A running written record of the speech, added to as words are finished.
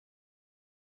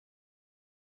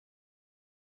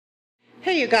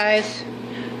Hey you guys,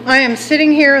 I am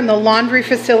sitting here in the laundry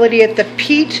facility at the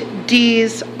Pete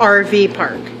D's RV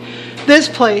park. This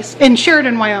place in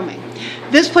Sheridan, Wyoming.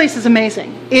 This place is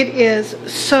amazing. It's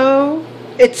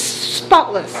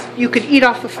spotless. You could eat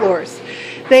off the floors.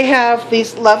 They have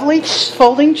these lovely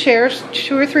folding chairs,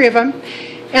 2 or 3 of them,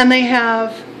 and they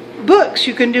have books.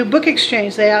 You can do book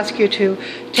exchange. They ask you to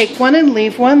take one and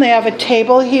leave one. They have a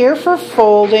table here for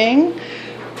folding.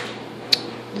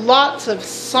 Lots of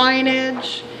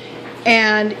signage,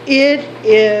 and it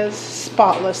is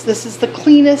spotless. This is the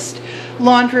cleanest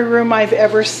laundry room I've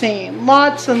ever seen.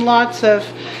 Lots and lots of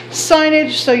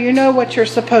signage so you know what you're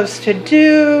supposed to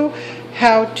do,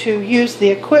 how to use the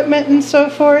equipment and so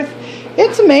forth.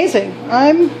 It's amazing.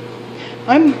 I'm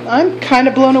kind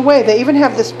of blown away. They even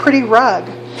have this pretty rug.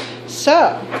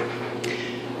 So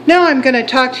now I'm going to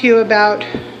talk to you about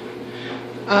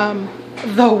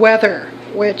the weather,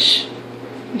 which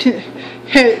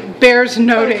it bears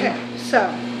noting. Okay, so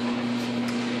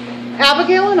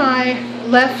Abigail and I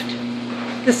left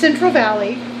the Central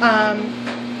Valley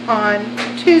on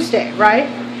Tuesday, right?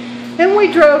 And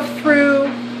we drove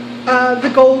through the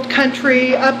Gold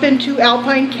Country, up into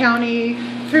Alpine County,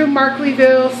 through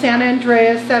Markleyville, San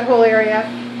Andreas, that whole area.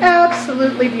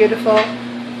 Absolutely beautiful.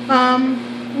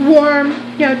 Warm,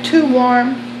 too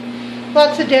warm.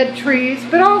 Lots of dead trees,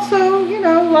 but also,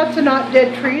 lots of not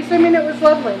dead trees. I mean, it was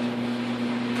lovely.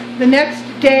 The next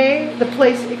day, the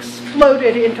place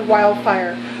exploded into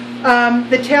wildfire.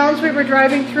 The towns we were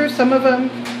driving through, some of them,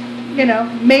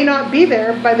 may not be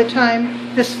there by the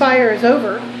time this fire is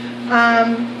over.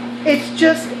 It's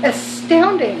just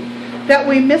astounding that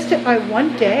we missed it by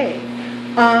one day.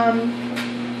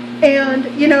 And,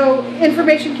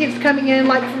 information keeps coming in,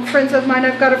 like from friends of mine.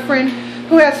 I've got a friend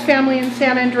who has family in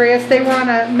San Andreas. They were on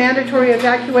a mandatory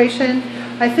evacuation.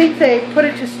 I think they put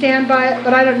it to standby,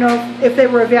 but I don't know if they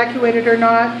were evacuated or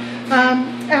not.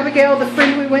 Abigail, the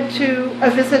friend we went to a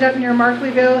visit up near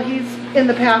Markleyville, he's in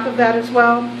the path of that as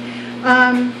well.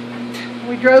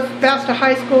 We drove past a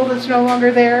high school that's no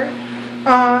longer there.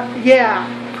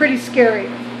 Yeah, pretty scary.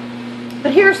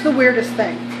 But here's the weirdest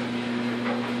thing.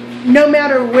 No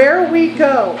matter where we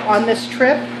go on this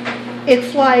trip,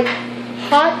 it's like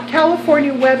hot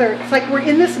California weather. It's like we're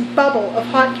in this bubble of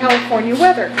hot California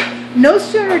weather. No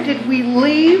sooner did we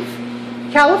leave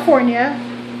California,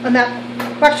 and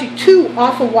actually 2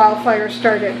 awful wildfires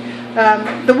started.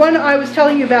 The one I was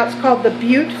telling you about is called the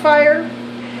Butte fire,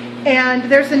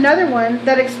 and there's another one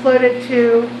that exploded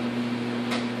to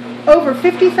over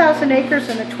 50,000 acres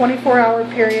in a 24-hour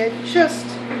period. Just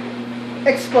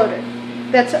exploded.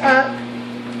 That's up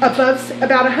above,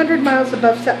 about 100 miles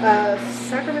above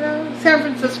Sacramento, San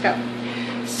Francisco.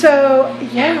 So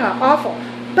yeah, awful.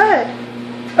 But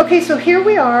okay, so here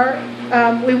we are.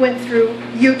 We went through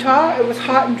Utah. It was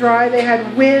hot and dry. They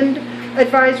had wind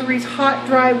advisories, hot,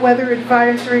 dry weather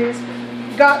advisories.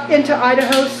 Got into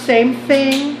Idaho, same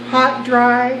thing, hot,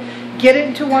 dry. Get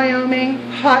into Wyoming,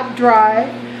 hot, dry.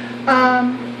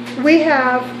 We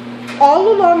have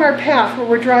all along our path where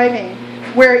we're driving,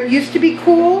 where it used to be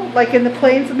cool, like in the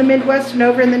plains in the Midwest and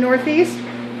over in the Northeast,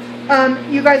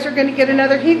 you guys are going to get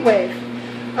another heat wave.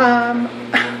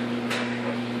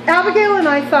 Abigail and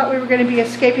I thought we were going to be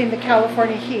escaping the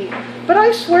California heat, but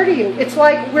I swear to you, it's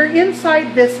like we're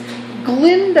inside this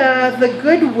Glinda the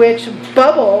Good Witch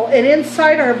bubble, and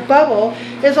inside our bubble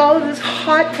is all of this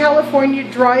hot California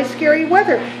dry, scary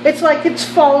weather. It's like it's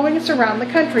following us around the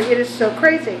country. It is so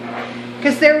crazy.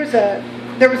 Because there was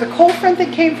a cold front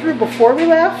that came through before we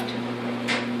left,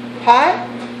 hot.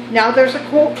 Now there's a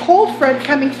cold front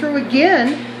coming through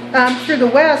again through the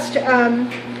west.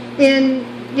 In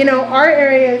our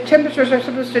area, temperatures are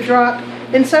supposed to drop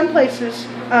in some places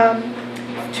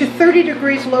to 30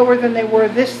 degrees lower than they were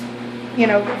this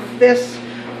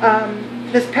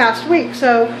past week.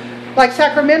 So, like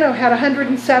Sacramento had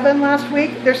 107 last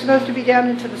week. They're supposed to be down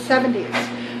into the 70s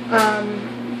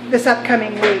this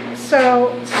upcoming week.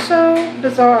 So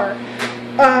bizarre.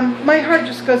 My heart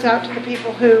just goes out to the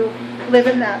people who live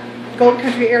in that Gold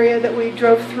Country area that we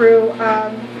drove through.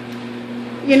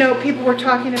 People were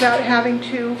talking about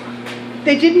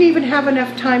they didn't even have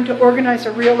enough time to organize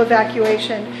a real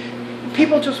evacuation.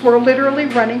 People just were literally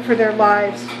running for their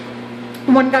lives.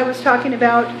 One guy was talking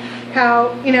about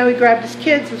how, he grabbed his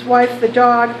kids, his wife, the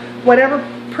dog, whatever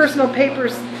personal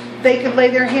papers they could lay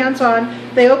their hands on.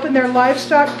 They opened their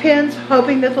livestock pens,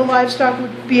 hoping that the livestock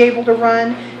would be able to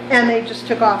run, and they just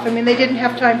took off. I mean, they didn't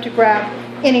have time to grab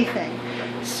anything.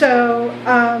 So,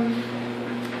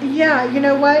 yeah, you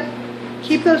know what?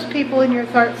 Keep those people in your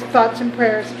thoughts and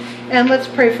prayers, and let's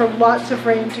pray for lots of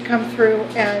rain to come through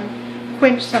and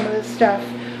quench some of this stuff.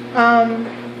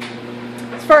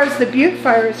 as far as the Butte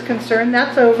fire is concerned,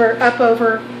 that's up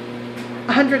over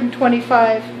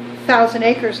 125,000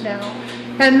 acres now.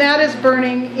 And that is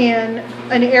burning in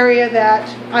an area that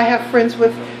I have friends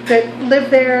with that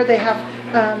live there. They have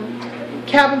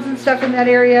cabins and stuff in that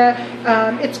area.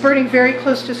 It's burning very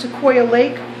close to Sequoia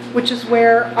Lake, which is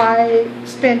where I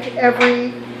spent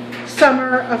every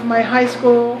summer of my high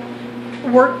school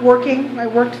working. I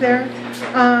worked there.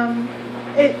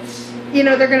 It's, you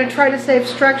know, they're going to try to save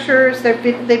structures. They've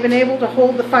been able to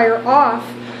hold the fire off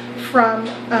from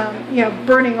you know,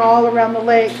 burning all around the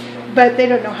lake, but they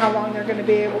don't know how long they're going to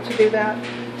be able to do that.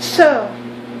 So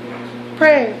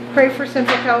pray for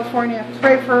Central California,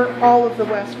 pray for all of the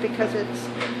West, because it's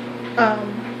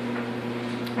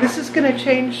this is going to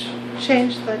change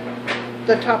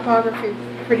the topography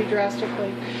pretty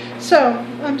drastically. So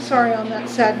I'm sorry on that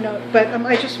sad note, but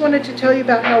I just wanted to tell you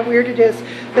about how weird it is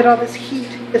that all this heat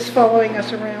is following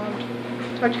us around.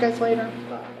 Talk to you guys later.